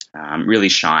really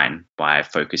shine by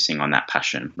focusing on that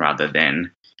passion rather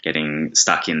than getting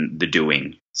stuck in the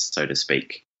doing, so to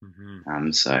speak.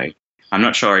 Mm-hmm. So I'm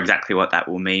not sure exactly what that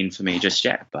will mean for me just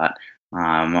yet, but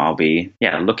I'll be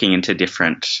looking into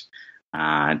different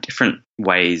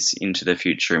ways into the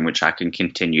future in which I can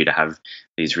continue to have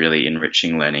these really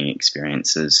enriching learning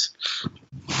experiences.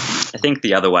 I think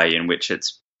the other way in which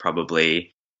it's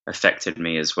probably affected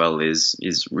me as well is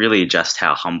really just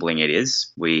how humbling it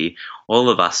is. All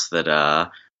of us that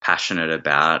are passionate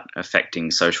about affecting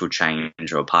social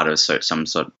change or part of some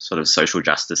sort of social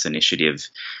justice initiative,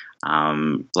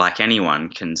 like anyone,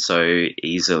 can so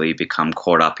easily become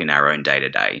caught up in our own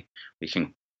day-to-day. We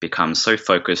can become so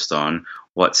focused on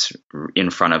what's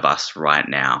in front of us right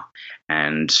now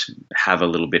and have a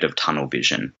little bit of tunnel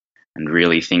vision and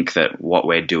really think that what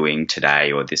we're doing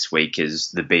today or this week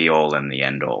is the be-all and the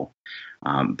end-all.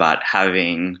 But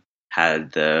having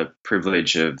had the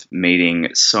privilege of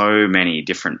meeting so many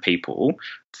different people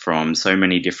from so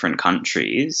many different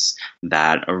countries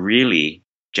that are really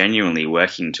genuinely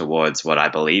working towards what I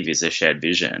believe is a shared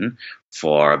vision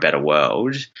for a better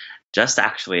world, just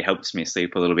actually helps me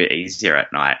sleep a little bit easier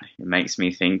at night. It makes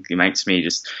me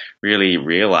just really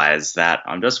realize that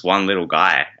I'm just one little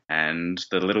guy, and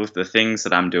the things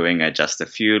that I'm doing are just a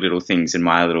few little things in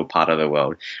my little part of the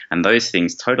world. And those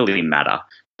things totally matter,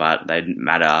 but they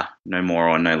matter no more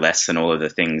or no less than all of the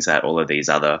things that all of these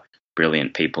other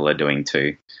brilliant people are doing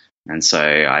too. And so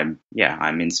I'm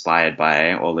inspired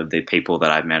by all of the people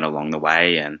that I've met along the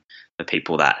way and the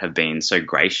people that have been so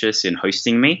gracious in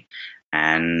hosting me.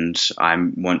 And I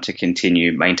want to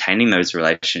continue maintaining those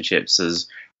relationships as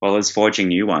well as forging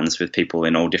new ones with people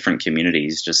in all different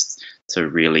communities, just to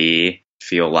really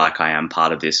feel like I am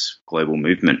part of this global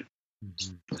movement.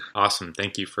 Mm-hmm. Awesome.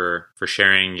 Thank you for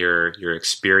sharing your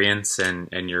experience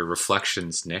and your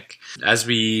reflections, Nick. As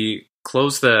we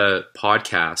close the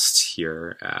podcast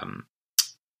here,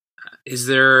 is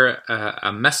there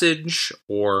a message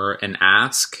or an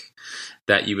ask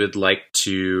that you would like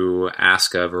to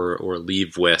ask of or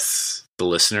leave with the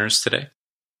listeners today?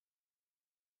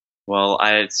 Well,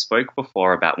 I spoke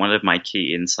before about one of my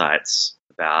key insights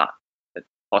about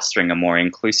fostering a more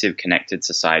inclusive, connected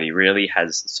society really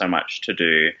has so much to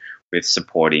do with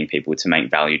supporting people to make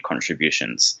valued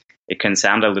contributions. It can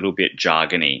sound a little bit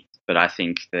jargony, but I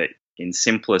think that in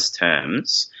simplest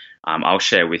terms, I'll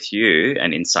share with you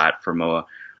an insight from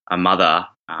a mother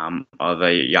of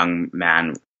a young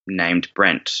man named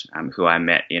Brent, who I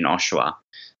met in Oshawa.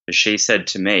 She said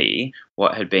to me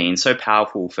what had been so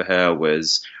powerful for her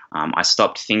was I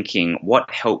stopped thinking,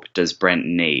 what help does Brent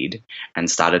need?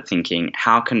 And started thinking,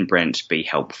 how can Brent be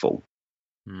helpful?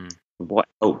 What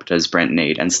help does Brent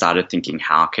need? And started thinking,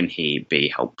 how can he be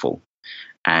helpful?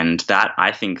 And that,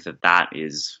 I think that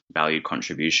is valued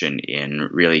contribution in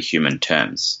really human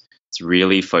terms. It's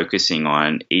really focusing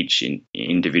on each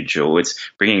individual. It's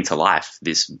bringing to life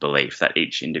this belief that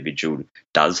each individual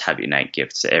does have innate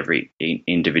gifts. Every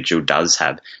individual does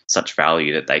have such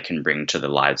value that they can bring to the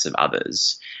lives of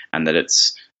others. And that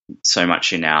it's so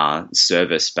much in our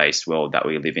service-based world that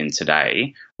we live in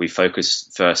today, we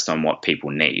focus first on what people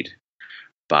need.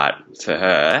 But for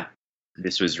her,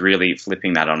 this was really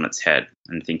flipping that on its head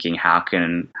and thinking, how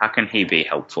can he be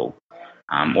helpful?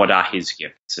 What are his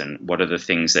gifts and what are the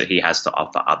things that he has to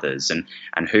offer others,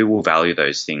 and who will value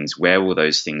those things? Where will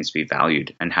those things be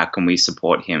valued? And how can we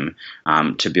support him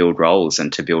to build roles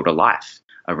and to build a life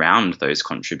around those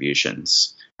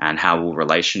contributions? And how will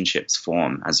relationships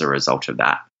form as a result of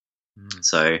that?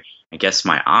 So I guess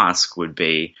my ask would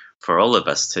be for all of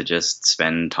us to just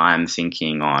spend time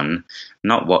thinking on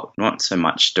not so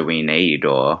much do we need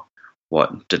or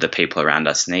what do the people around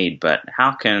us need, but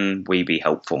how can we be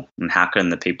helpful and how can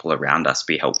the people around us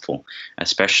be helpful,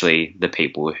 especially the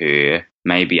people who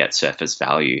may be at surface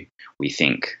value. We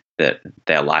think that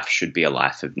their life should be a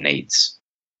life of needs.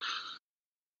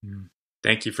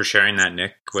 Thank you for sharing that,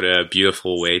 Nick. What a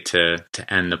beautiful way to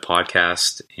end the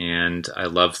podcast. And I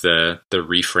love the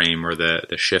reframe or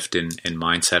the shift in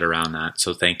mindset around that.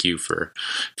 So thank you for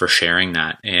sharing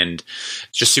that. And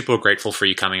just super grateful for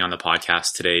you coming on the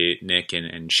podcast today, Nick,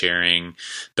 and sharing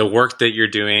the work that you're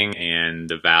doing and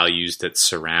the values that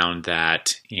surround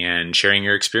that and sharing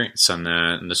your experience on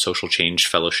the social change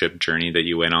fellowship journey that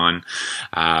you went on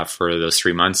for those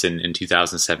 3 months in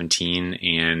 2017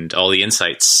 and all the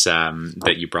insights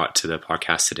that you brought to the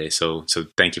podcast today. So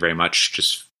thank you very much.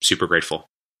 Just super grateful.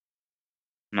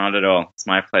 Not at all. It's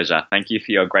my pleasure. Thank you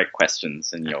for your great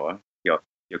questions and your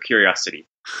curiosity.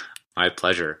 My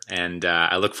pleasure. And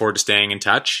I look forward to staying in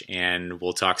touch, and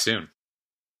we'll talk soon.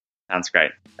 Sounds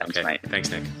great. Thanks, okay. mate. Thanks,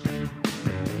 Nick.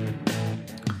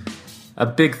 A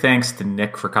big thanks to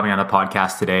Nick for coming on the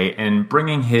podcast today and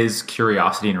bringing his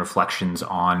curiosity and reflections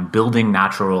on building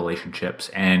natural relationships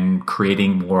and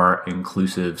creating more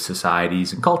inclusive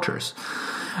societies and cultures.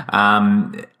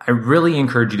 I really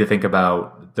encourage you to think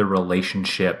about the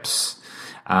relationships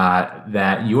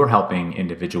that you're helping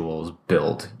individuals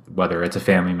build, whether it's a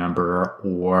family member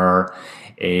or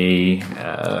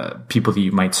people that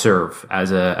you might serve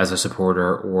as a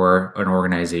supporter or an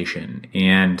organization,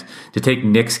 and to take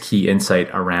Nick's key insight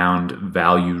around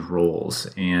valued roles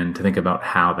and to think about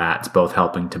how that's both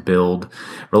helping to build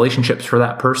relationships for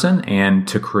that person and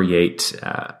to create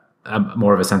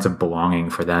more of a sense of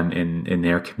belonging for them in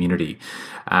their community.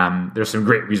 There's some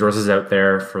great resources out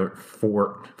there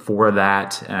for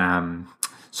that.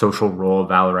 Social role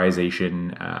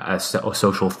valorization, a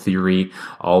social theory,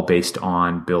 all based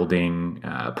on building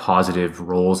positive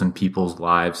roles in people's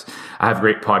lives. I have a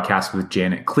great podcast with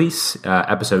Janet Cleese,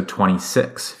 episode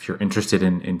 26, if you're interested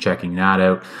in checking that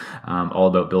out, all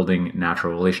about building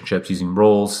natural relationships using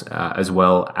roles. As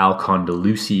well, Al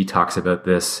Condalucci talks about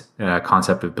this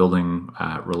concept of building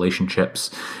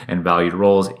relationships and valued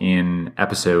roles in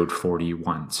episode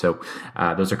 41. So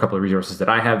those are a couple of resources that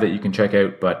I have that you can check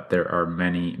out, but there are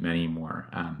many more.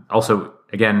 Also,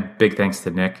 again, big thanks to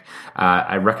Nick.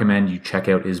 I recommend you check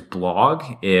out his blog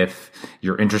if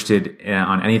you're interested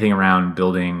on anything around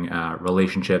building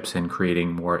relationships and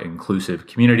creating more inclusive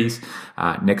communities.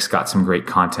 Nick's got some great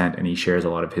content and he shares a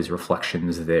lot of his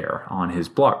reflections there on his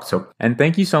blog. And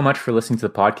thank you so much for listening to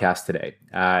the podcast today.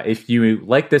 If you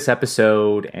like this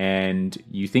episode and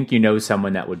you think you know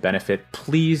someone that would benefit,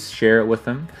 please share it with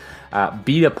them.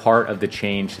 Be a part of the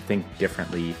change to think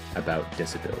differently about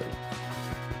disability.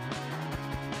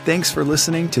 Thanks for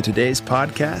listening to today's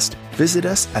podcast. Visit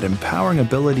us at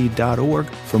empoweringability.org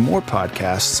for more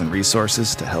podcasts and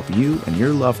resources to help you and your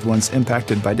loved ones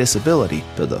impacted by disability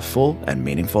build a full and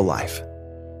meaningful life.